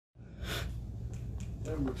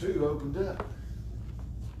Number 2 opened up.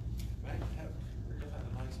 Man, we had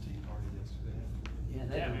a nice tea party yesterday.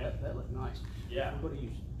 Yeah, that looked nice. Yeah. I'm gonna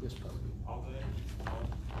use this podium. All day.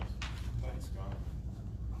 Thanks, Scott.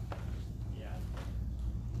 Yeah.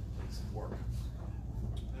 Takes some work.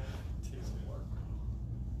 Takes some work.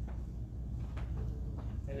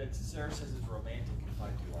 And it's, Sarah says it's romantic if I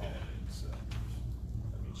do all of it, so, I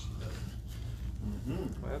mean, she does.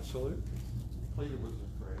 Mm-hmm. Absolutely. Cleaver was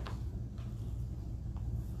afraid.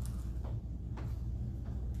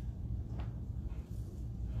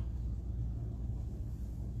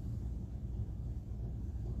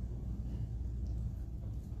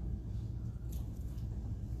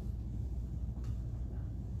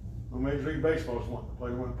 Well, Major League Baseball's wanting to play.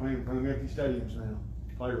 They want to play in front of empty stadiums now.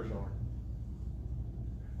 Players are.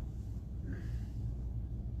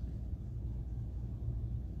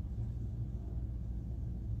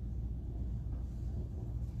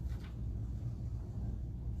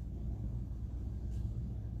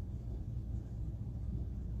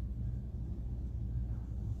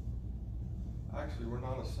 Actually, we're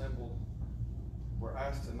not assembled. We're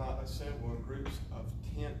asked to not assemble in groups of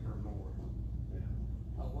 10 or more.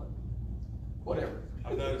 Oh, what? Whatever.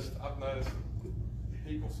 I've noticed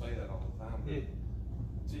people say that all the time. Yeah.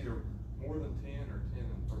 It's either more than 10 or 10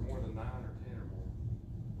 or more than 9 or 10 or more.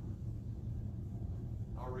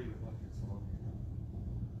 I'll read it like it's on.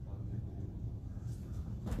 Not a big deal.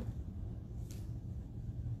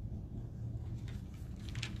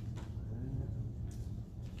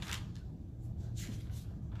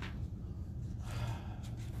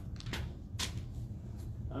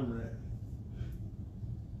 I'm ready.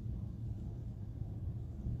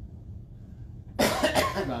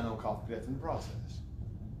 I know cough to death in the process.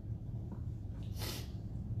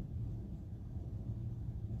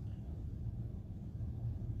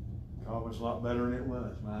 Cough was a lot better than it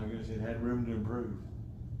was. My goodness, it had room to improve.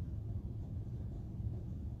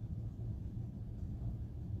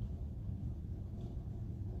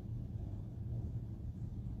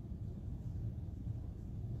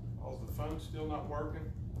 Oh, is the phone still not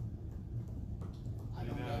working? I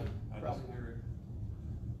don't You know. I just Probably. hear it.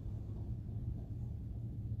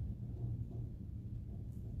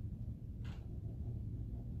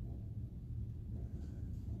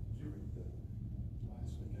 Did you read the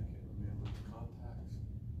last week? I can't remember the contacts.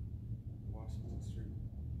 Washington Street.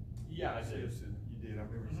 Yeah, I did. COC. You did. I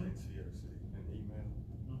remember saying COC and email.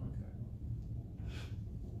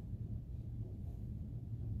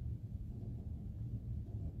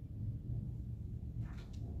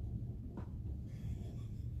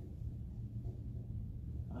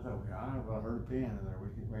 Okay. I heard a pen in there. We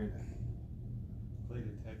could read that.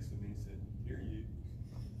 Cleta texted me and said, "Hear you."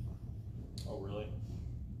 Oh, really?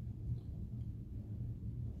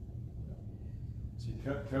 She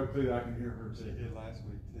did. Tell Cleta I can hear her She too. did last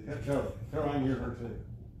week too. Tell her I can hear her too.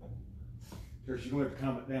 Tell her she's going to have to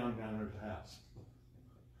calm it down there at the house.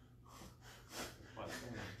 My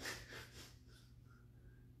son.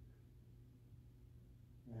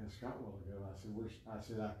 Yeah, Scott a while ago, I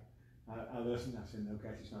said, I listened, I said, no,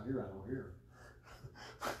 Kathy's not here, I don't hear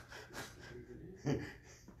her.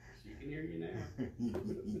 She can hear you now.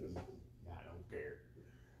 I don't care.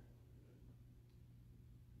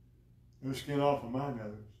 No skin off of my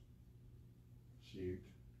nose. Shoot,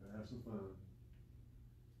 gotta have some fun.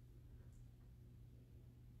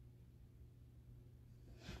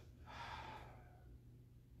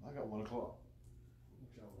 I got 1 o'clock.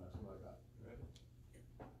 That's what I got. Ready?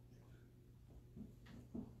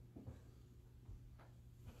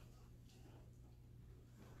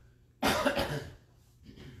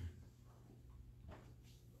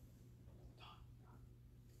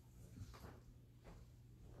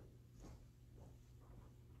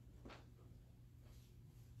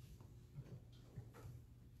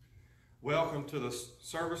 Welcome to the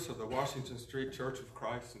service of the Washington Street Church of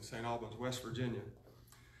Christ in St. Albans, West Virginia.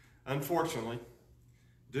 Unfortunately,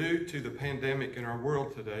 due to the pandemic in our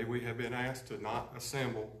world today, we have been asked to not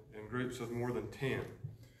assemble in groups of more than 10.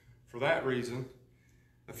 For that reason,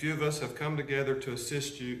 a few of us have come together to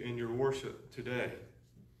assist you in your worship today.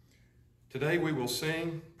 Today we will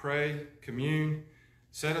sing, pray, commune,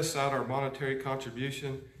 set aside our monetary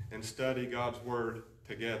contribution, and study God's Word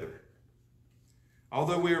together.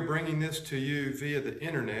 Although we are bringing this to you via the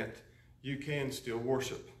internet, you can still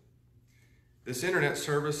worship. This internet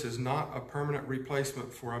service is not a permanent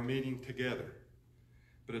replacement for a meeting together,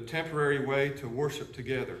 but a temporary way to worship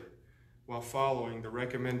together while following the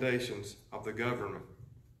recommendations of the government.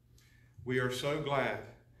 We are so glad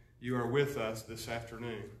you are with us this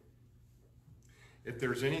afternoon. If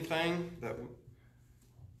there's anything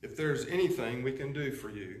we can do for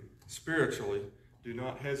you spiritually do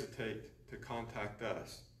not hesitate to contact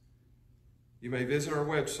us. You may visit our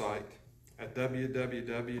website at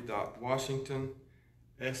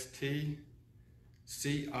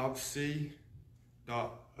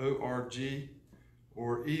www.washingtonstcofc.org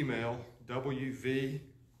or email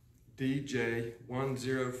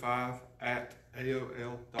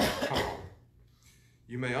wvdj105@aol.com.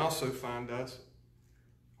 You may also find us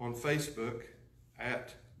on Facebook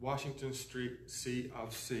at Washington Street C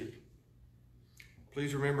of C.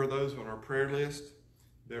 Please remember those on our prayer list.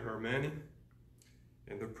 There are many,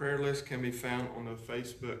 and the prayer list can be found on the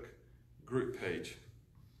Facebook group page.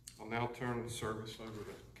 I'll now turn the service over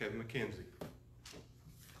to Kevin McKenzie.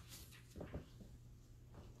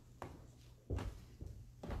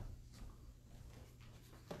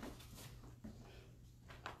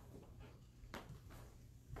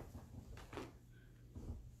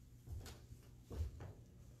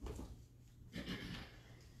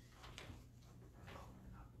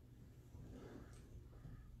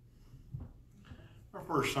 Our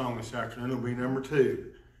first song this afternoon will be number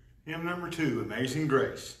 2. Hymn number 2, Amazing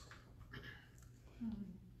Grace.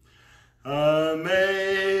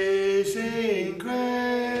 Amazing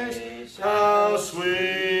grace, how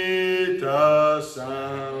sweet the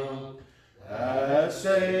sound that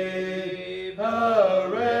saved a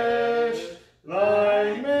wretch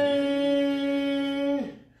like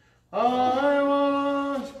me. I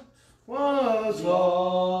once was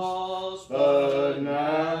lost, but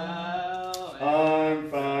now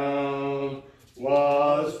I'm found,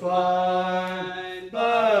 was blind,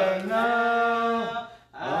 but now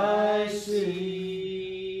I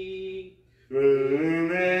see. Through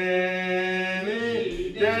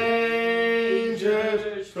many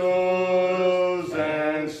dangers, toils,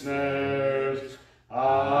 and snares,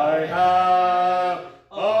 I have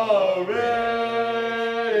already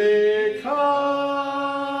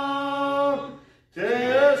come.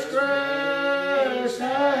 Disgrace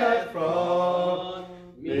hath brought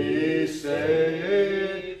me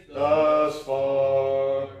safe thus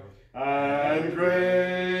far, and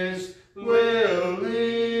grace will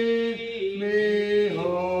lead me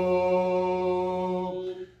home.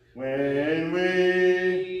 When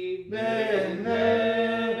we've been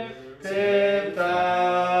there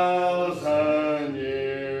 10,000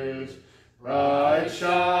 years, bright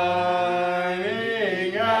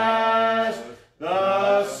shining as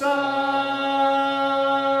the sun,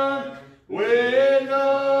 with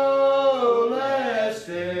no less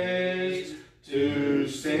days to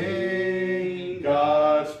sing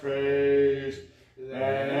God's praise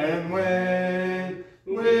than when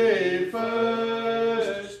we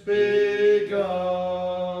first begun.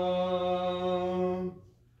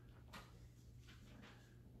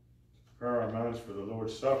 Prayer our minds for the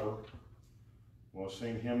Lord's Supper. We'll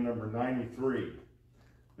sing hymn number 93.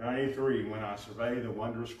 93, When I Survey the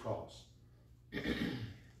Wondrous Cross.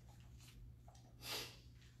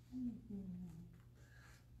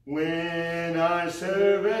 When I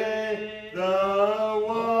survey the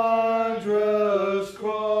wondrous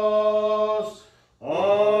cross,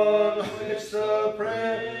 on which the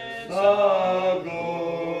Prince of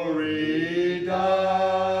Glory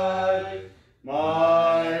died,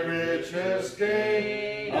 my richest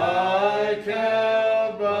gain I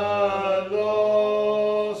count but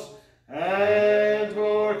loss, and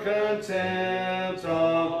for contempt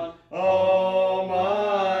on all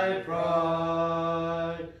my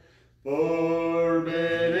pride.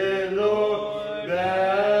 Forbid it, Lord,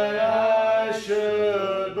 that I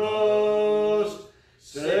should boast,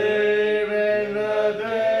 save in the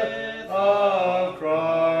death of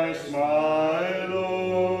Christ my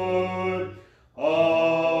Lord.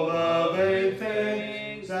 All the vain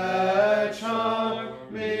things that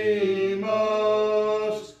charm me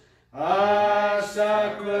most, I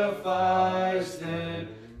sacrifice them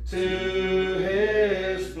to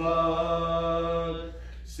His blood.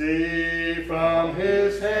 See from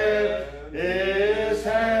His head, His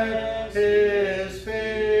hand, His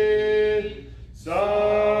feet,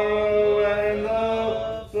 sorrow and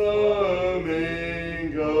love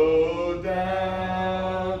flamingo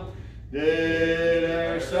down. Did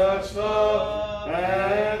e'er such love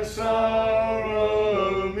and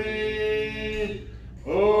sorrow meet,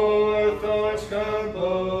 o'er thorns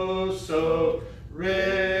composed so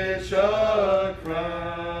rich a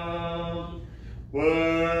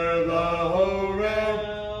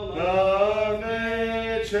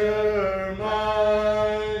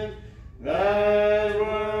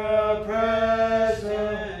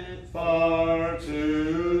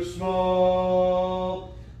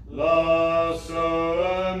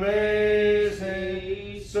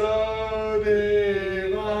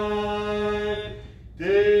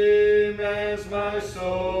Him as my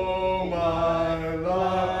soul, my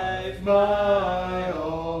life, my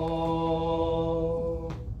all.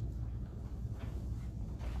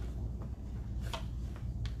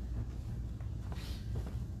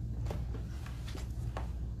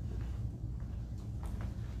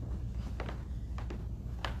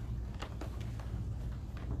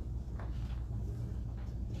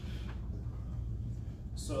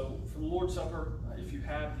 So for the Lord's Supper, if you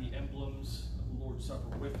have the emblems of the Lord's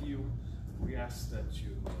Supper with you, we ask that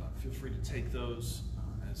you feel free to take those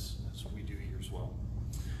as we do here as well.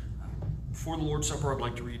 For the Lord's Supper, I'd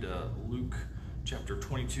like to read Luke chapter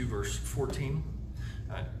 22, verse 14.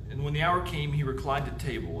 And when the hour came, he reclined at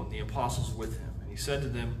table, and the apostles with him. And he said to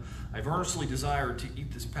them, I've earnestly desired to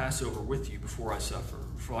eat this Passover with you before I suffer.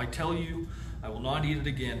 For I tell you, I will not eat it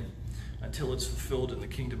again until it's fulfilled in the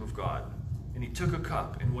kingdom of God. And he took a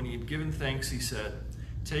cup, and when he had given thanks, he said,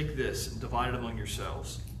 Take this and divide it among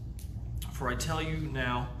yourselves. For I tell you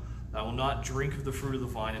now, I will not drink of the fruit of the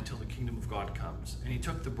vine until the kingdom of God comes. And he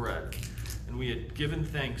took the bread, and when he had given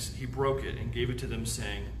thanks, he broke it and gave it to them,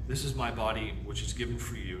 saying, This is my body, which is given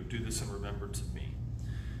for you. Do this in remembrance of me.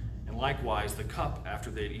 And likewise the cup after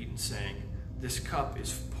they had eaten, saying, This cup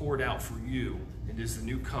is poured out for you, and is the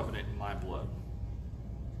new covenant in my blood.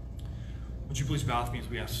 Would you please bow with me as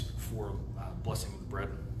we ask for blessing of the bread?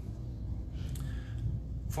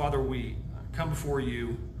 Father, we come before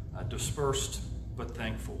you dispersed but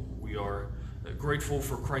thankful. We are grateful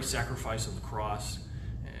for Christ's sacrifice on the cross,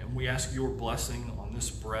 and we ask your blessing on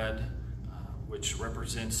this bread, which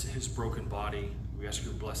represents his broken body. We ask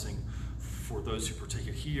your blessing for those who partake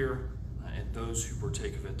it here and those who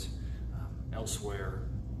partake of it elsewhere,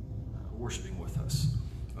 worshiping with us.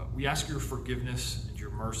 We ask your forgiveness and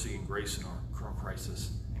your mercy and grace in our current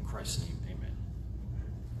crisis. In Christ's name, amen.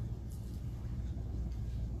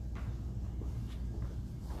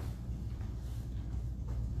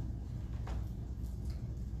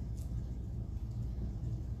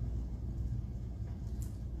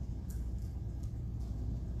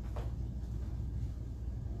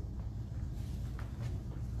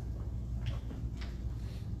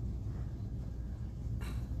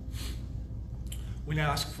 We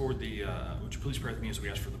now ask for the, would you please pray with me as we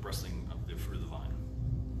ask for the blessing of the fruit of the vine.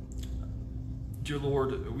 Dear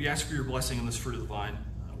Lord, we ask for your blessing on this fruit of the vine,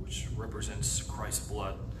 which represents Christ's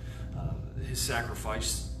blood, his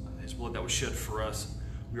sacrifice, his blood that was shed for us.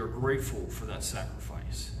 We are grateful for that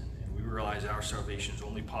sacrifice, and we realize our salvation is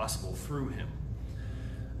only possible through him.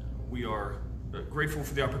 We are grateful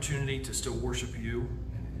for the opportunity to still worship you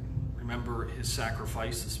and remember his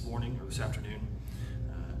sacrifice this morning or this afternoon,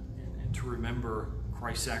 and to remember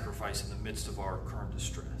Christ's sacrifice in the midst of our current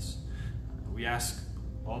distress. We ask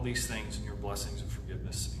all these things in your blessings and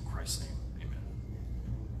forgiveness in Christ's name. Amen.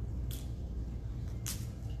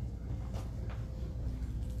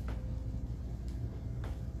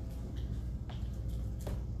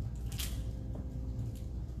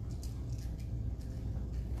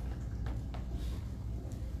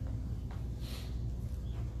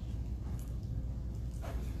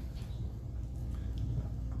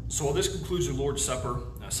 So while this concludes the Lord's Supper,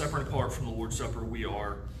 separate and apart from the Lord's Supper, we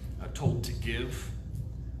are told to give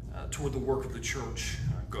toward the work of the church.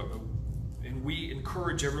 And we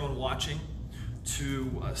encourage everyone watching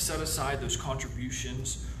to set aside those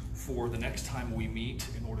contributions for the next time we meet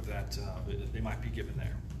in order that they might be given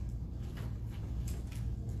there.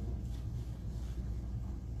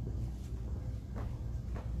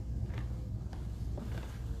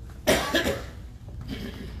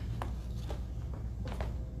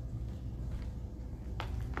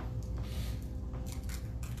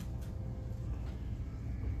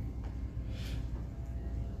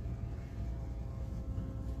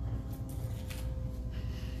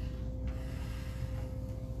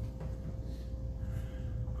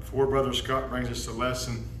 Before Brother Scott brings us the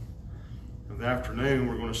lesson of the afternoon,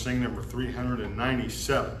 we're going to sing number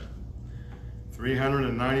 397.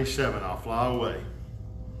 397, I'll Fly Away.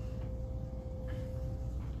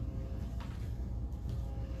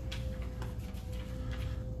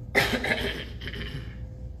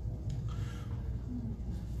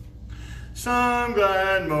 Some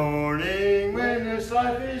glad morning when this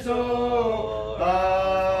life is o'er,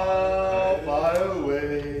 I'll fly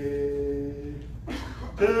away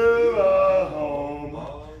to a home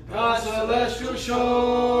on celestial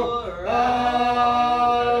shore.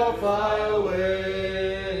 I'll fly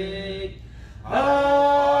away.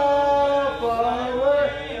 I'll fly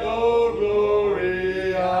away, oh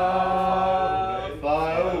glory. I'll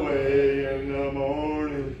fly away in the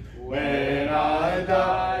morning when I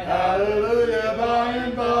die. Hallelujah, by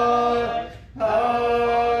and by,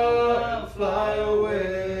 I'll fly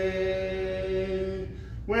away.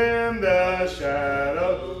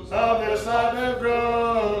 shadows of this life have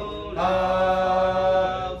grown,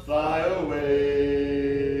 I'll fly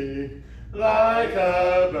away. Like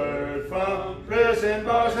a bird from prison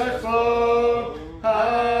bars has flown,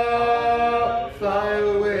 I'll fly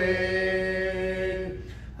away.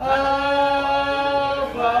 I'll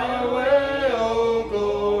fly away, oh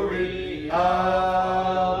glory,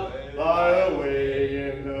 I'll fly away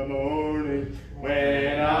in the morning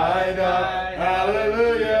when I die.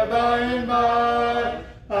 Hallelujah, by and by,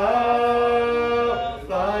 I'll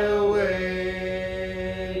fly away.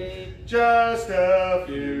 Just a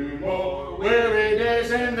few more weary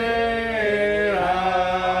days and then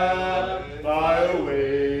I'll fly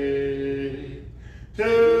away to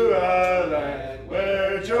a land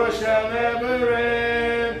where joy shall never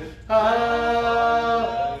end.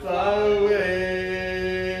 I'll fly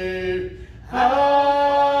away.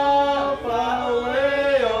 I'll fly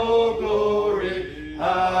away, oh glory.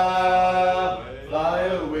 I'll fly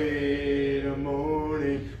away the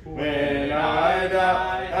morning when I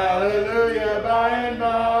die. Hallelujah, by and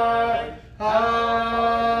by,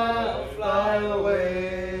 I'll fly away.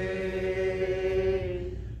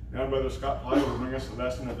 Now Brother Scott Pye will bring us the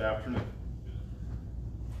lesson of the afternoon.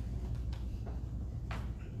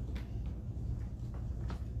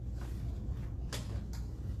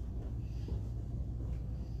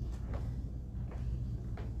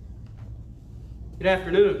 Good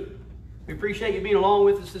afternoon. We appreciate you being along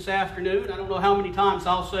with us this afternoon. I don't know how many times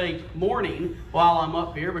I'll say morning while I'm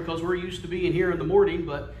up here because we're used to being here in the morning,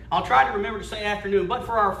 but I'll try to remember to say afternoon. But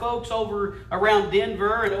for our folks over around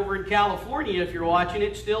Denver and over in California, if you're watching,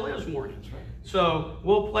 it still is morning. So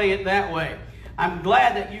we'll play it that way. I'm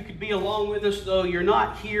glad that you could be along with us, though you're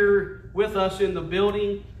not here with us in the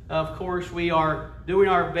building. Of course, we are doing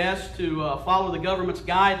our best to follow the government's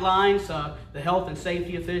guidelines, the health and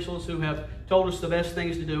safety officials who have told us the best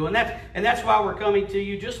things to do. And that's why we're coming to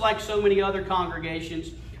you, just like so many other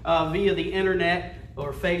congregations, via the internet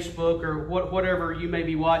or Facebook or whatever you may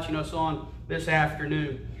be watching us on this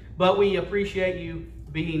afternoon. But we appreciate you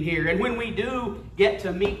being here. And when we do get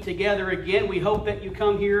to meet together again, we hope that you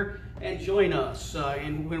come here and join us.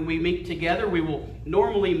 And when we meet together, we will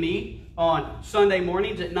normally meet on Sunday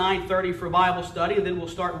mornings at 9:30 for Bible study, and then we'll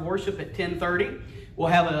start worship at 10:30. We'll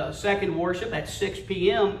have a second worship at 6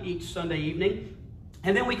 p.m. each Sunday evening.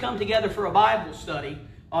 And then we come together for a Bible study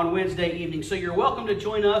on Wednesday evening. So you're welcome to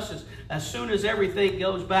join us as soon as everything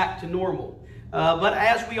goes back to normal. But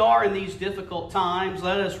as we are in these difficult times,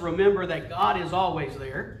 let us remember that God is always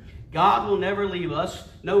there. God will never leave us,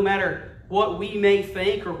 no matter what we may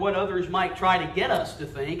think or what others might try to get us to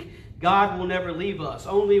think. God will never leave us.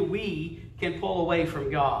 Only we can pull away from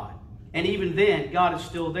God. And even then, God is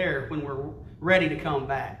still there when we're ready to come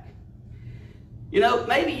back. You know,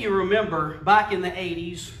 maybe you remember back in the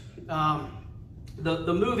 80s,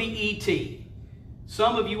 the movie E.T.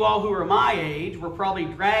 Some of you all who are my age were probably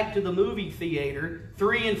dragged to the movie theater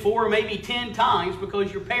 3 and 4, maybe 10 times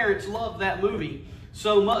because your parents loved that movie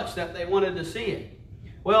so much that they wanted to see it.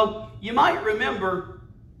 Well, you might remember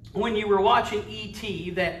when you were watching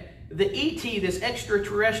E.T. that the E.T., this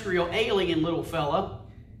extraterrestrial alien little fella,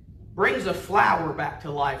 brings a flower back to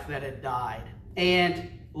life that had died. And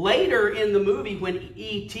later in the movie, when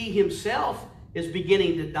E.T. himself is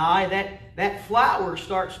beginning to die, that flower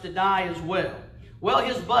starts to die as well. Well,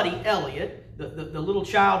 his buddy Elliot, the little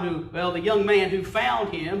child the young man who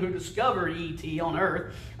found him, who discovered E.T. on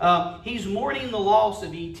Earth, he's mourning the loss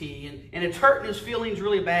of E.T. and it's hurting his feelings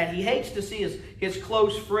really bad. He hates to see his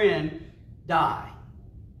close friend die.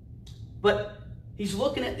 But he's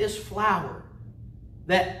looking at this flower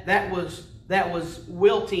that was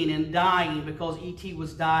wilting and dying because E.T.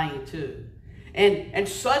 was dying too. And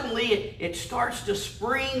suddenly it starts to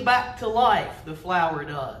spring back to life, the flower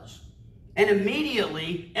does. And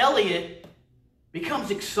immediately Elliot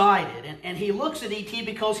becomes excited and he looks at E.T.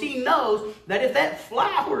 because he knows that if that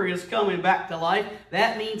flower is coming back to life,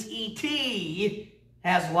 that means E.T.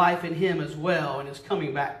 has life in him as well and is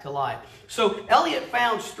coming back to life. So Elliot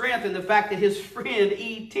found strength in the fact that his friend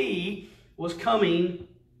E.T. was coming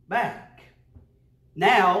back.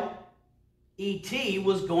 Now, E.T.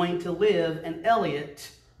 was going to live and Elliot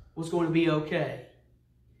was going to be okay.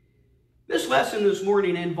 This lesson this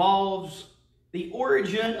morning involves the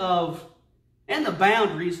origin of and the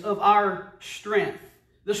boundaries of our strength.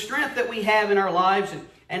 The strength that we have in our lives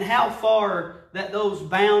and how far that those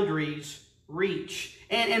boundaries reach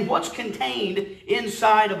and what's contained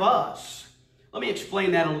inside of us. Let me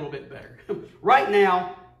explain that a little bit better. Right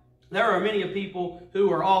now, there are many people who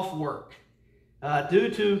are off work. Due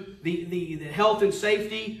to the health and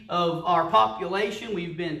safety of our population,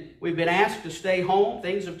 we've been asked to stay home.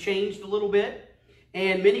 Things have changed a little bit,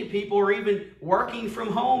 and many people are even working from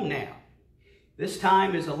home now. This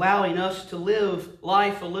time is allowing us to live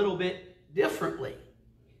life a little bit differently.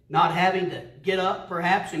 Not having to get up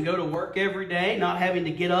perhaps and go to work every day, not having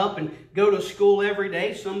to get up and go to school every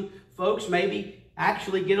day. Some folks maybe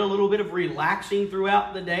actually get a little bit of relaxing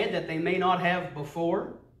throughout the day that they may not have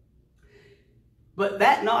before. But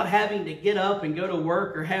that not having to get up and go to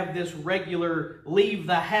work or have this regular leave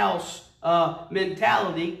the house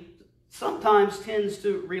mentality sometimes tends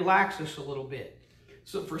to relax us a little bit.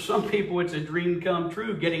 So for some people, it's a dream come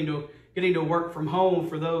true getting to work from home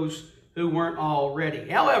for those who weren't already.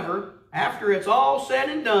 However, after it's all said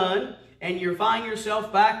and done, and you find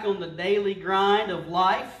yourself back on the daily grind of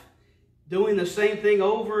life, doing the same thing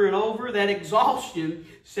over and over, that exhaustion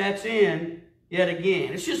sets in yet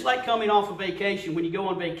again. It's just like coming off a vacation. When you go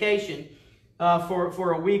on vacation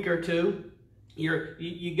for a week or two,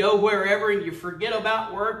 you go wherever and you forget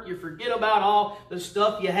about work, you forget about all the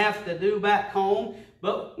stuff you have to do back home.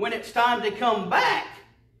 But when it's time to come back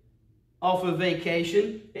off of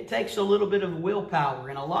vacation, it takes a little bit of willpower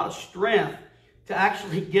and a lot of strength to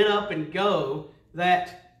actually get up and go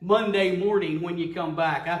that Monday morning when you come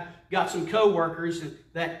back. I've got some coworkers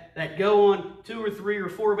that go on 2 or 3 or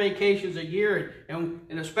 4 vacations a year, and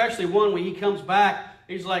especially one when he comes back,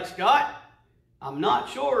 he's like, Scott, I'm not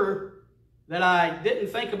sure that I didn't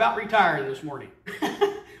think about retiring this morning.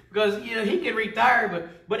 Because, he can retire,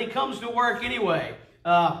 but he comes to work anyway.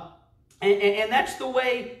 And that's the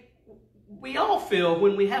way we all feel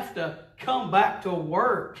when we have to come back to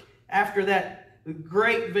work after that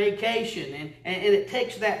great vacation. And it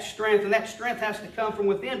takes that strength, and that strength has to come from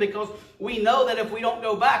within, because we know that if we don't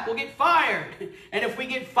go back, we'll get fired. And if we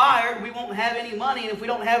get fired, we won't have any money. And if we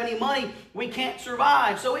don't have any money, we can't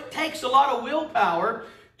survive. So it takes a lot of willpower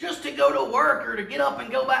just to go to work or to get up and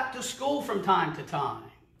go back to school from time to time.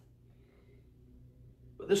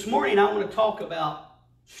 But this morning I want to talk about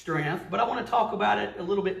strength, but I want to talk about it a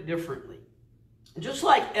little bit differently. Just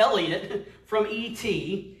like Elliot from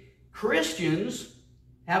E.T., Christians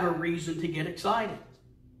have a reason to get excited.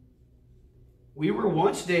 We were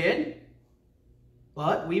once dead,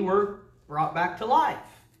 but we were brought back to life.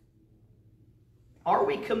 Are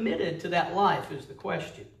we committed to that life is the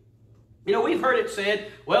question. We've heard it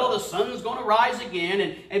said, well, the sun's going to rise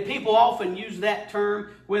again, and people often use that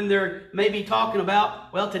term when they're maybe talking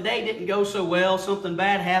about, well, today didn't go so well, something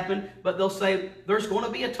bad happened, but they'll say, there's going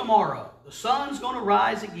to be a tomorrow. The sun's going to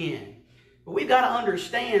rise again. But we've got to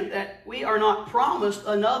understand that we are not promised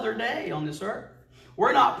another day on this earth.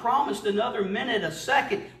 We're not promised another minute, a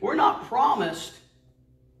second. We're not promised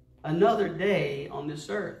another day on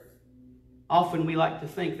this earth. Often we like to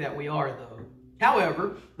think that we are, though.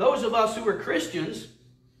 However, those of us who are Christians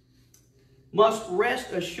must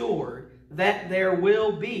rest assured that there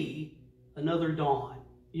will be another dawn.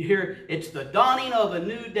 You hear, it's the dawning of a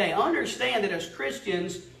new day. Understand that as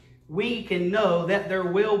Christians, we can know that there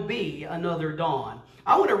will be another dawn.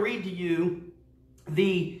 I want to read to you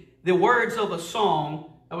the words of a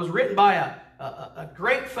song that was written by a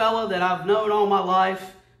great fellow that I've known all my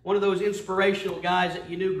life, one of those inspirational guys that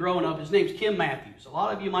you knew growing up. His name's Kim Matthews. A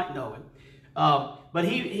lot of you might know him. But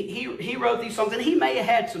he wrote these songs, and he may have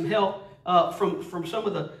had some help from some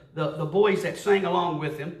of the boys that sang along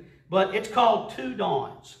with him. But it's called Two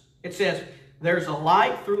Dawns. It says, there's a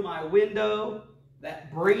light through my window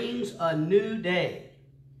that brings a new day.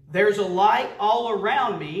 There's a light all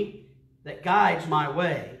around me that guides my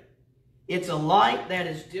way. It's a light that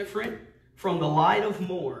is different from the light of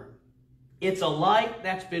morn. It's a light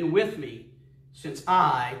that's been with me since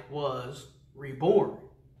I was reborn.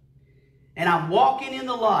 And I'm walking in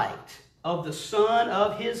the light of the Son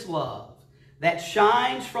of His love that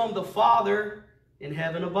shines from the Father in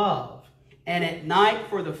heaven above. And at night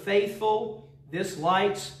for the faithful, this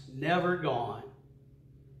light's never gone.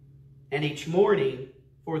 And each morning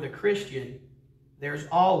for the Christian, there's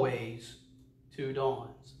always two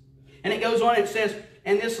dawns. And it goes on, it says,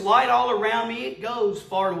 and this light all around me, it goes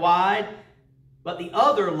far and wide, but the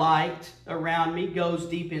other light around me goes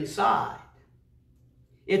deep inside.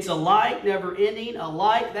 It's a light never ending, a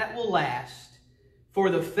light that will last. For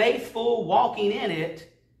the faithful walking in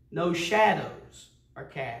it, no shadows are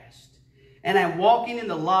cast. And I'm walking in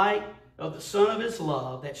the light of the Son of His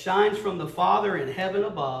love that shines from the Father in heaven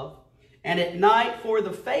above. And at night for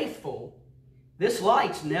the faithful, this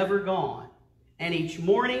light's never gone. And each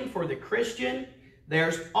morning for the Christian,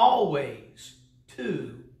 there's always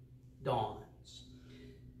two dawns.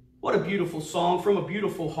 What a beautiful song from a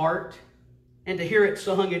beautiful heart. And to hear it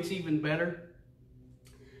sung, it's even better.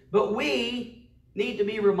 But we need to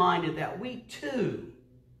be reminded that we too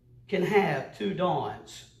can have two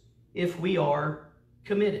dawns if we are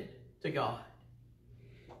committed to God.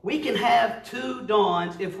 We can have two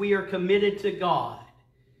dawns if we are committed to God.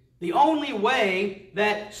 The only way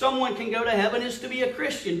that someone can go to heaven is to be a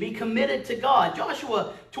Christian, be committed to God.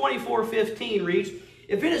 Joshua 24:15 reads,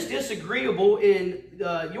 "If it is disagreeable in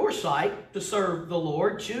your sight to serve the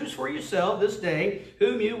Lord, choose for yourself this day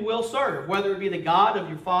whom you will serve, whether it be the God of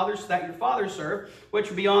your fathers that your fathers served,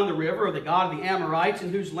 which are beyond the river, or the God of the Amorites in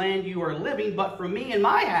whose land you are living. But for me and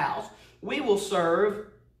my house, we will serve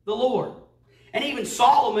the Lord." And even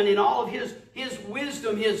Solomon, in all of his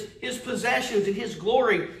wisdom, his possessions, and his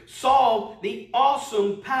glory, saw the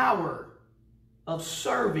awesome power of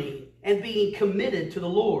serving and being committed to the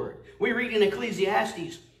Lord. We read in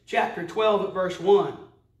Ecclesiastes chapter 12 at verse 1,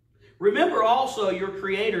 "Remember also your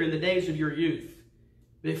Creator in the days of your youth,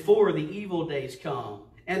 before the evil days come,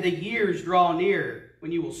 and the years draw near,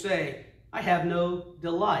 when you will say, I have no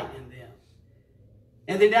delight in them."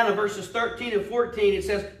 And then down in verses 13 and 14, it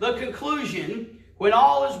says, "The conclusion, when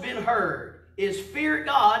all has been heard, is fear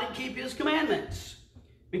God and keep His commandments,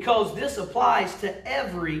 because this applies to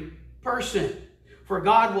every person. For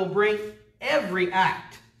God will bring every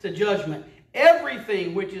act to judgment,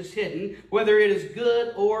 everything which is hidden, whether it is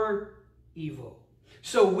good or evil."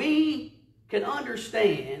 So we can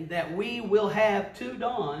understand that we will have two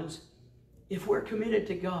dawns if we're committed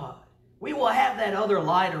to God. We will have that other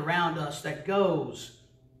light around us that goes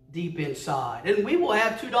deep inside. And we will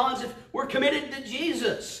have two dawns if we're committed to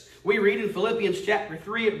Jesus. We read in Philippians chapter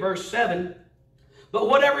 3 at verse 7, "But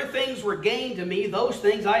whatever things were gained to me, those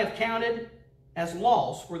things I have counted as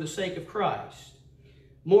loss for the sake of Christ.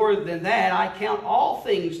 More than that, I count all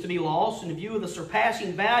things to be lost in view of the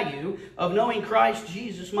surpassing value of knowing Christ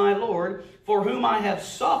Jesus my Lord, for whom I have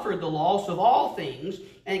suffered the loss of all things,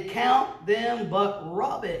 and count them but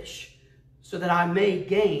rubbish, so that I may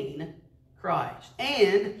gain Christ,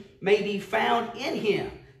 and may be found in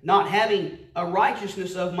Him, not having a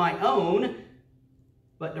righteousness of my own,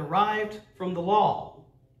 but derived from the law,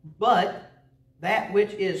 but that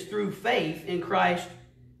which is through faith in Christ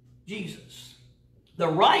Jesus. The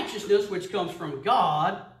righteousness which comes from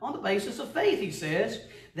God on the basis of faith," he says,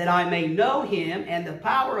 "that I may know Him and the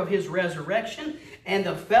power of His resurrection and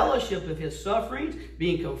the fellowship of His sufferings,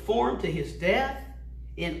 being conformed to His death,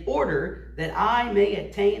 in order that I may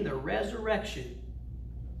attain the resurrection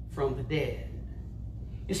from the dead."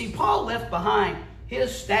 You see, Paul left behind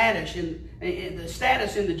his status in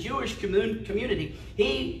the Jewish community.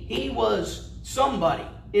 He was somebody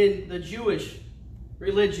in the Jewish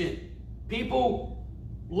religion. People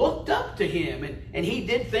looked up to him, and he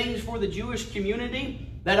did things for the Jewish community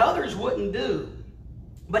that others wouldn't do.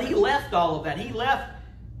 But he left all of that. He left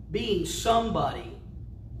being somebody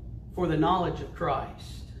for the knowledge of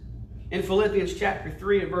Christ. In Philippians chapter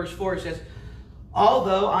 3 and verse 4 it says,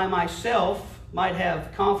 "Although I myself might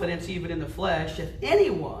have confidence even in the flesh, if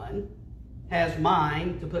anyone has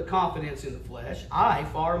mind to put confidence in the flesh, I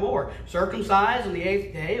far more. Circumcised on the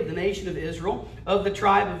 8th day of the nation of Israel, of the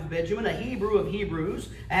tribe of Benjamin, a Hebrew of Hebrews,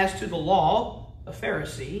 as to the law, a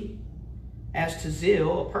Pharisee, as to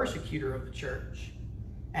zeal, a persecutor of the church,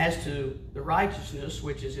 as to the righteousness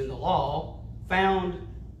which is in the law, found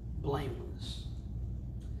blameless."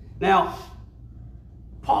 Now,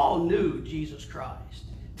 Paul knew Jesus Christ.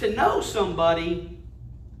 To know somebody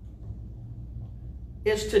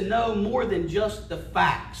is to know more than just the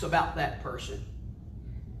facts about that person.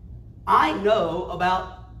 I know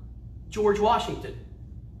about George Washington.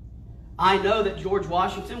 I know that George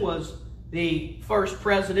Washington was the first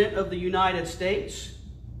president of the United States.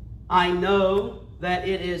 I know that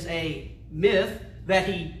it is a myth that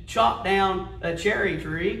he chopped down a cherry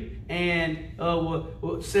tree and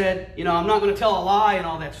said, I'm not going to tell a lie and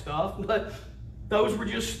all that stuff, but those were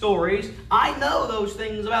just stories. I know those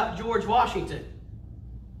things about George Washington,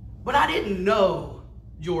 but I didn't know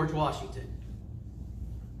George Washington.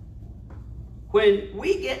 When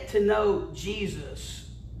we get to know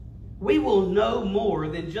Jesus, we will know more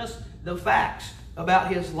than just the facts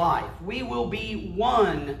about his life. We will be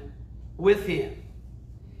one with him.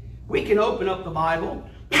 We can open up the Bible,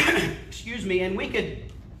 excuse me, and we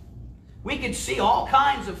could see all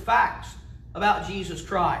kinds of facts about Jesus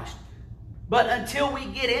Christ. But until we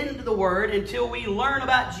get into the Word, until we learn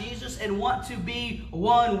about Jesus and want to be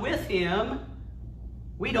one with him,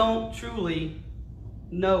 we don't truly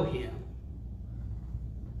know him.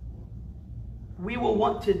 We will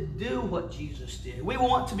want to do what Jesus did. We will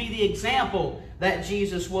want to be the example that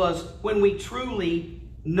Jesus was when we truly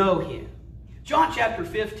know him. John chapter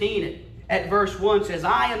 15 at verse 1 says,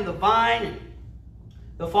 "I am the vine, and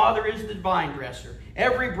The Father is the vine dresser.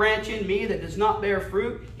 Every branch in me that does not bear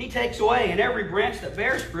fruit, He takes away. And every branch that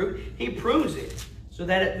bears fruit, He prunes it, so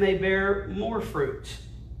that it may bear more fruit.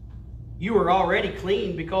 You are already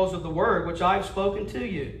clean because of the word which I have spoken to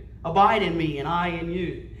you. Abide in me, and I in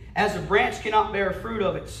you. As a branch cannot bear fruit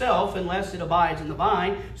of itself unless it abides in the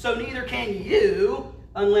vine, so neither can you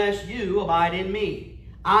unless you abide in me.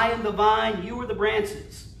 I am the vine, you are the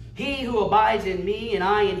branches. He who abides in me and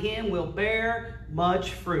I in him will bear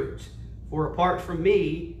much fruit. For apart from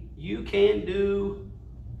me, you can do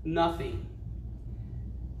nothing.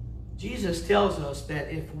 Jesus tells us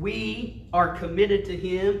that if we are committed to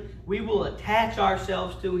Him, we will attach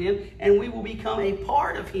ourselves to Him and we will become a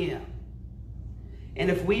part of Him.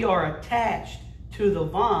 And if we are attached to the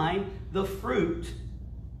vine, the fruit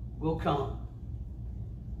will come.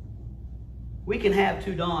 We can have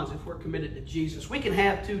two dawns if we're committed to Jesus. We can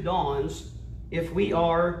have two dawns if we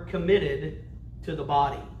are committed to the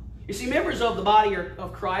body. You see, members of the body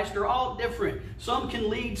of Christ are all different. Some can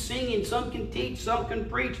lead singing, some can teach, some can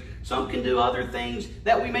preach, some can do other things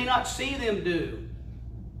that we may not see them do.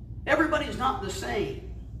 Everybody's not the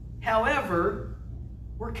same. However,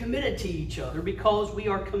 we're committed to each other because we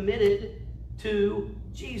are committed to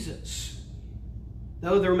Jesus.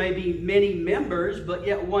 Though there may be many members, but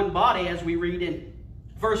yet one body, as we read in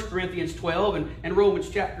 1 Corinthians 12 and Romans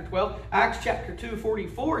chapter 12. Acts chapter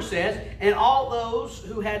 2:44 says, and all those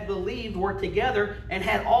who had believed were together and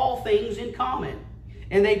had all things in common.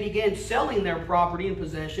 And they began selling their property and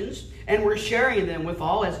possessions and were sharing them with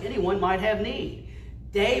all as anyone might have need.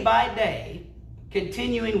 Day by day,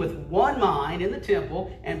 continuing with one mind in the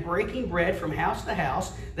temple and breaking bread from house to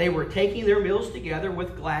house, they were taking their meals together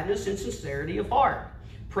with gladness and sincerity of heart,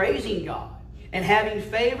 praising God and having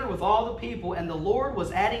favor with all the people. And the Lord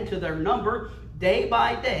was adding to their number day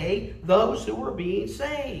by day those who were being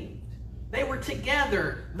saved. They were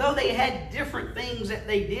together. Though they had different things that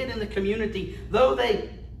they did in the community, though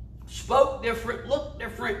they spoke different, looked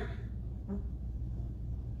different,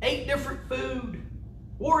 ate different food,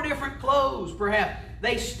 wore different clothes perhaps,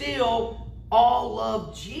 they still all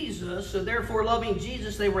loved Jesus. So therefore, loving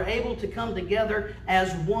Jesus, they were able to come together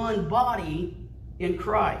as one body in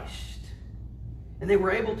Christ. And they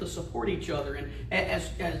were able to support each other. And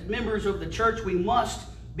as members of the church, we must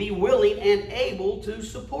be willing and able to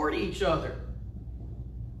support each other.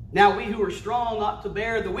 Now, we who are strong ought to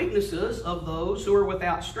bear the weaknesses of those who are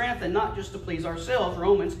without strength, and not just to please ourselves.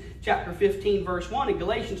 Romans chapter 15, verse 1, and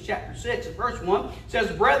Galatians chapter 6, verse 1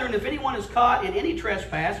 says, brethren, if anyone is caught in any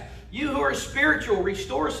trespass, you who are spiritual,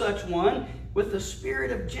 restore such one with the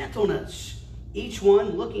spirit of gentleness, each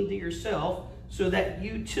one looking to yourself, so that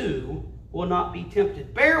you too will not be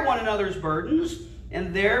tempted. Bear one another's burdens,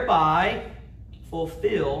 and thereby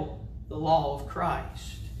fulfill the law of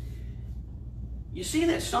Christ. You see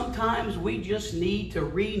that sometimes we just need to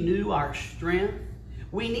renew our strength.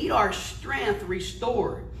 We need our strength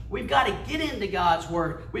restored. We've got to get into God's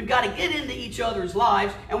Word. We've got to get into each other's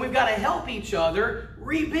lives, and we've got to help each other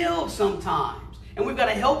rebuild sometimes. And we've got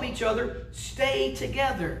to help each other stay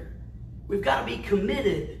together. We've got to be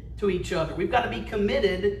committed to each other. We've got to be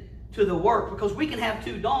committed to the work, because we can have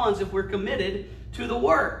two dawns if we're committed to the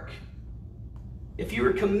work. If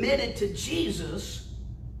you're committed to Jesus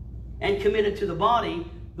and committed to the body,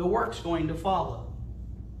 the work's going to follow.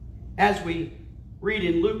 As we read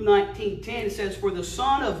in Luke 19:10, it says, for the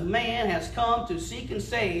Son of Man has come to seek and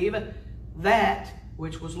save that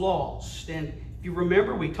which was lost. And if you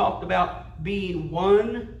remember, we talked about being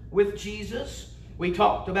one with Jesus. We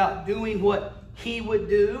talked about doing what He would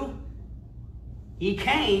do. He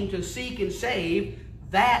came to seek and save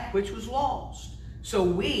that which was lost. So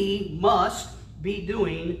we must be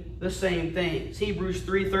doing the same things. Hebrews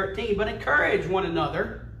 3:13, but encourage one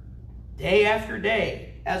another day after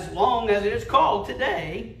day, as long as it is called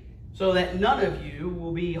today, so that none of you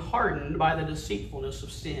will be hardened by the deceitfulness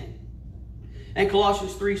of sin. And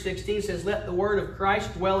Colossians 3:16 says, let the word of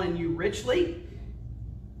Christ dwell in you richly,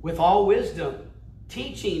 with all wisdom,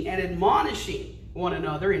 teaching and admonishing one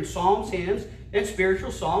another in psalms, hymns, and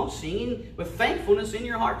spiritual songs, singing with thankfulness in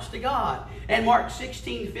your hearts to God. And Mark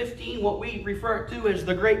 16:15, what we refer to as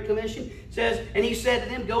the Great Commission, says, and He said to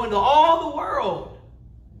them, go into all the world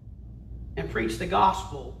and preach the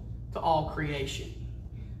gospel to all creation.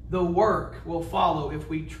 The work will follow if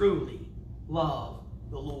we truly love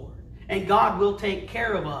the Lord. And God will take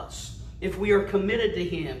care of us if we are committed to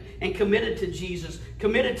Him and committed to Jesus,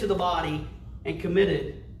 committed to the body, and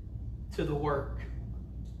committed to the work.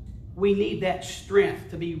 We need that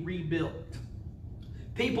strength to be rebuilt.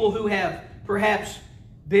 People who have perhaps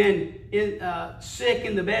been sick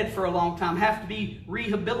in the bed for a long time, have to be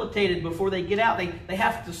rehabilitated before they get out. They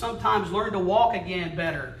have to sometimes learn to walk again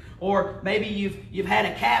better. Or maybe you've had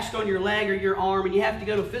a cast on your leg or your arm and you have to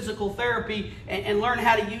go to physical therapy and learn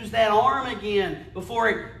how to use that arm again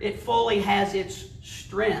before it fully has its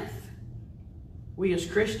strength. We as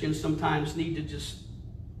Christians sometimes need to just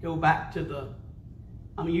go back to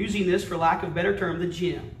I'm using this for lack of a better term, the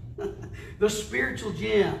gym. The spiritual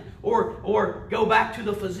gym. Or go back to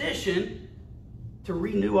the physician to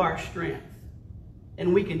renew our strength.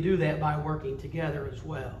 And we can do that by working together as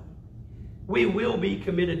well. We will be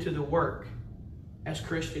committed to the work as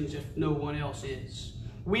Christians if no one else is.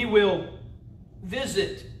 We will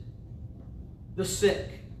visit the sick,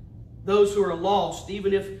 those who are lost,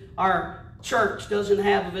 even if our church doesn't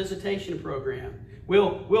have a visitation program.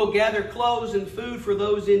 We'll gather clothes and food for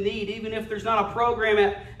those in need, even if there's not a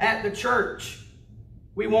program at the church.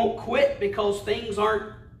 We won't quit because things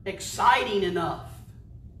aren't exciting enough.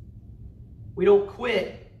 We don't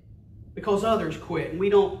quit because others quit. And we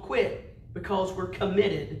don't quit because we're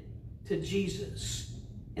committed to Jesus.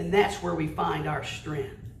 And that's where we find our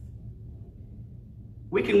strength.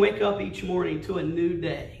 We can wake up each morning to a new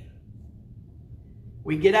day.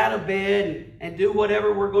 We get out of bed and do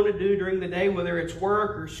whatever we're going to do during the day, whether it's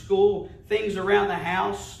work or school, things around the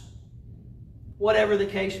house, whatever the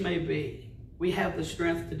case may be. We have the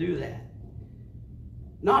strength to do that.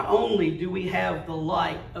 Not only do we have the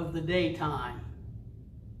light of the daytime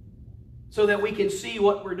so that we can see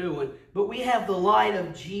what we're doing, but we have the light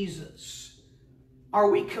of Jesus. Are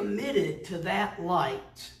we committed to that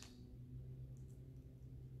light?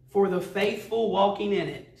 For the faithful walking in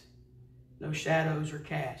it, no shadows are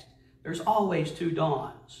cast. There's always two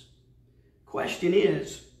dawns. Question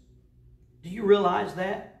is, do you realize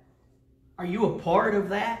that? Are you a part of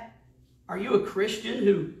that? Are you a Christian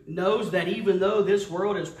who knows that even though this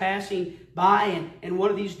world is passing by and one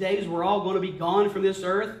of these days we're all going to be gone from this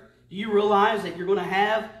earth, do you realize that you're going to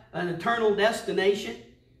have an eternal destination?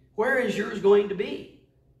 Where is yours going to be?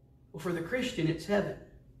 Well, for the Christian, it's heaven.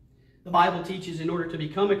 The Bible teaches in order to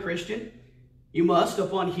become a Christian, you must,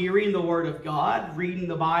 upon hearing the Word of God, reading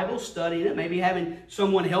the Bible, studying it, maybe having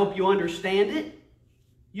someone help you understand it,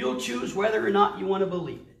 you'll choose whether or not you want to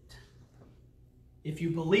believe it. If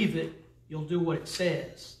you believe it, you'll do what it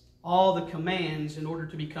says. All the commands in order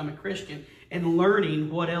to become a Christian, and learning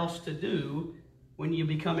what else to do when you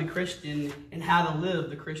become a Christian and how to live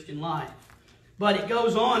the Christian life. But it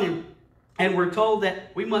goes on, and we're told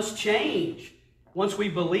that we must change. Once we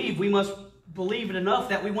believe, we must believe it enough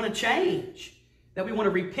that we want to change. That we want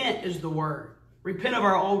to repent is the word. Repent of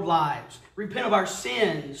our old lives. Repent of our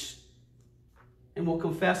sins. And we'll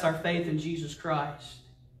confess our faith in Jesus Christ.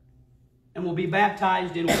 And we'll be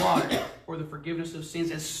baptized in water for the forgiveness of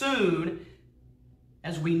sins as soon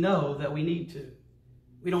as we know that we need to.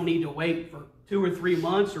 We don't need to wait for 2 or 3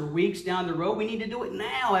 months or weeks down the road. We need to do it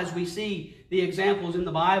now as we see the examples in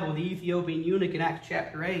the Bible, the Ethiopian eunuch in Acts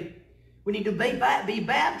chapter 8. We need to be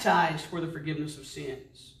baptized for the forgiveness of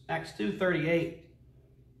sins. Acts 2:38.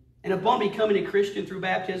 And upon becoming a Christian through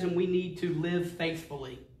baptism, we need to live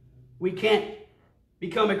faithfully. We can't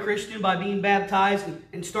become a Christian by being baptized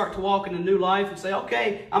and start to walk in a new life and say,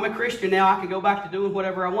 okay, I'm a Christian now, I can go back to doing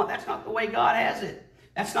whatever I want. That's not the way God has it.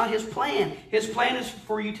 That's not His plan. His plan is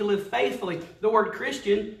for you to live faithfully. The word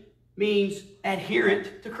Christian means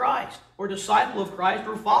adherent to Christ, or disciple of Christ,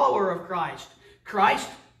 or follower of Christ. Christ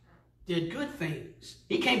did good things.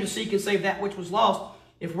 He came to seek and save that which was lost.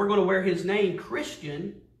 If we're going to wear His name,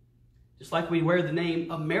 Christian, just like we wear the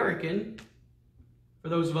name American, for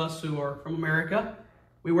those of us who are from America,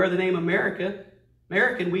 we wear the name American,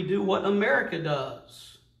 we do what America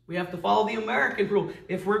does. We have to follow the American rule.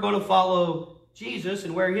 If we're going to follow Jesus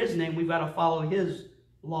and wear His name, we've got to follow His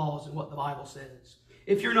laws and what the Bible says.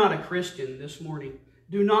 If you're not a Christian this morning,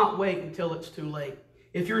 do not wait until it's too late.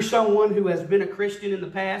 If you're someone who has been a Christian in the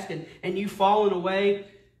past and you've fallen away,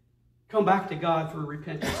 come back to God for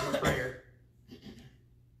repentance and prayer.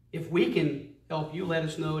 If we can help you, let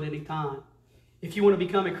us know at any time. If you want to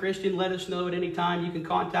become a Christian, let us know at any time. You can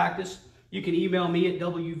contact us. You can email me at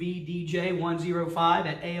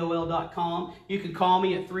wvdj105@aol.com. You can call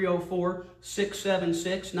me at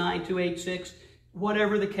 304-676-9286.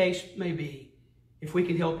 Whatever the case may be, if we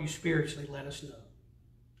can help you spiritually, let us know.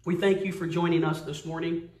 We thank you for joining us this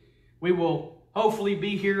morning. We will hopefully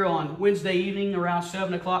be here on Wednesday evening around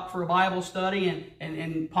 7 o'clock for a Bible study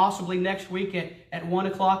and possibly next week at 1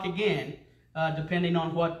 o'clock again, depending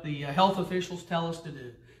on what the health officials tell us to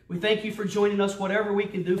do. We thank you for joining us. Whatever we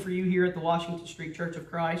can do for you here at the Washington Street Church of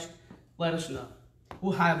Christ, let us know.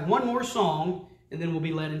 We'll have one more song, and then we'll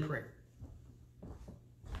be led in prayer.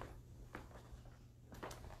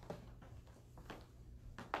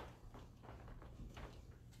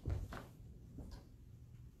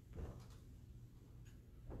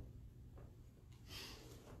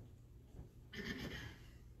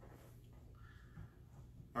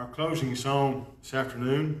 Our closing song this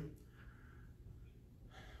afternoon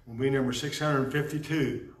will be number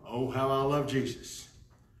 652, Oh, How I Love Jesus.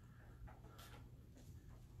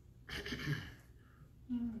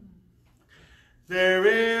 There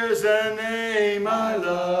is a name I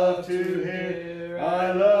love to hear,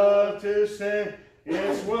 I love to sing,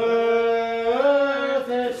 its worth,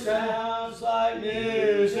 it sounds like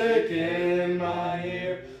music in my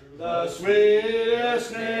ear, the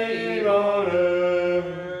sweetest name on earth.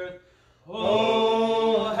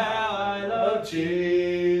 Oh, how I love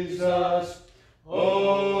Jesus,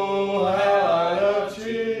 oh, how I love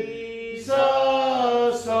Jesus,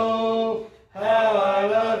 oh, how I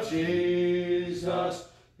love Jesus,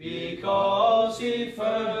 because he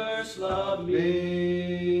first loved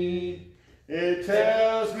me. It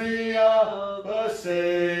tells me of a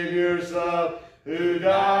Savior's love who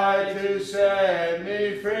died to set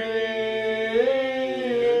me free.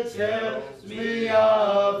 It tells me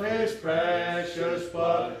of his precious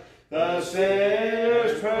blood, the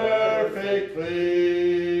sinner's perfect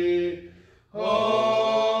plea.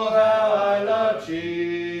 Oh, how I love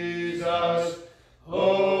Jesus,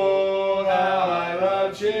 oh, how I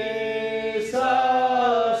love Jesus,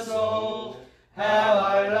 oh, how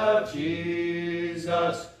I love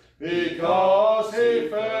Jesus, because he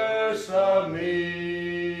first loved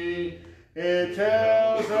me. It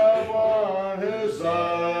tells of one whose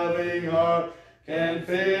loving heart can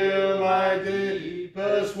fill my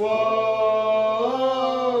deepest woe,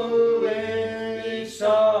 when each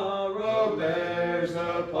sorrow bears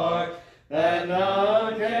a part that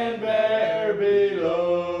none can bear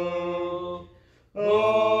below.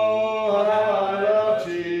 Oh, how I love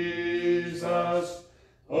Jesus,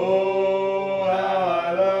 oh, how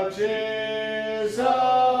I love Jesus,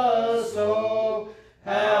 oh,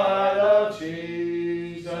 how I love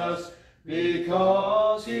Jesus,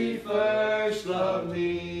 because he first loved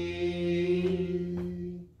me.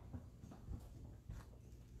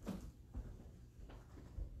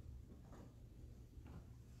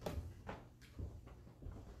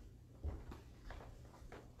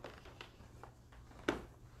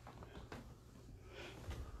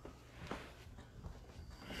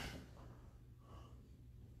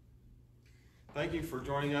 Thank you for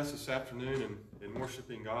joining us this afternoon in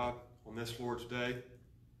worshiping God on this Lord's Day.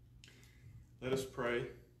 Let us pray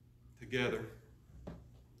together.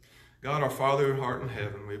 God, our Father who art in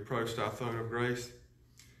heaven, we approach thy throne of grace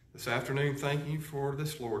this afternoon, thanking you for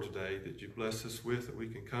this Lord's Day that you bless us with, that we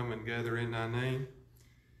can come and gather in thy name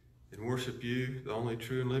and worship you, the only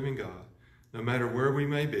true and living God, no matter where we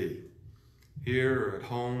may be, here or at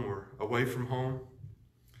home or away from home.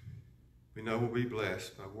 We know we'll be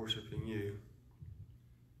blessed by worshiping you.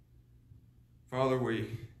 Father, we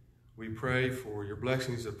pray for your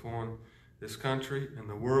blessings upon this country and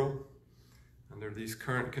the world. Under these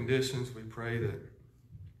current conditions, we pray that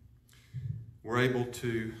we're able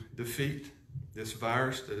to defeat this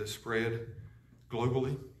virus that has spread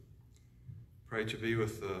globally. Pray to be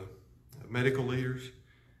with the medical leaders,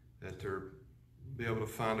 that they'll be able to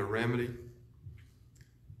find a remedy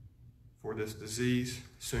for this disease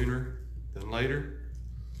sooner than later.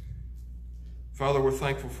 Father, we're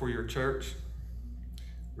thankful for your church,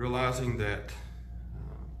 realizing that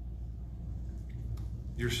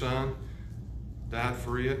your Son died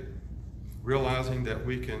for it, realizing that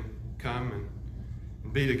we can come and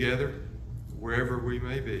be together wherever we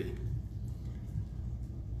may be.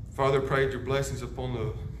 Father, pray your blessings upon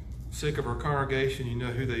the sick of our congregation. You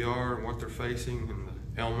know who they are and what they're facing and the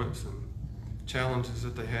ailments and challenges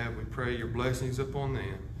that they have. We pray your blessings upon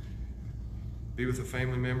them. Be with the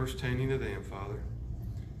family members tending to them, Father.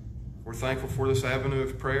 We're thankful for this avenue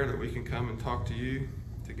of prayer that we can come and talk to you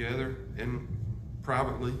together and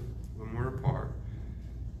privately when we're apart.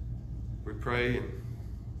 We pray and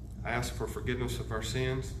ask for forgiveness of our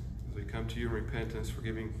sins as we come to you in repentance,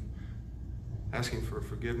 asking for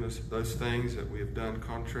forgiveness of those things that we have done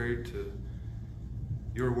contrary to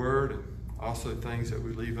your word, and also things that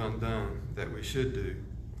we leave undone that we should do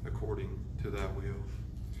according to thy will.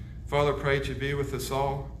 Father, pray to be with us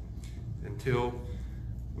all until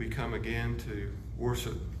we come again to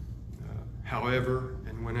worship, however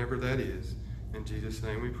and whenever that is. In Jesus'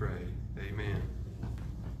 name we pray. Amen.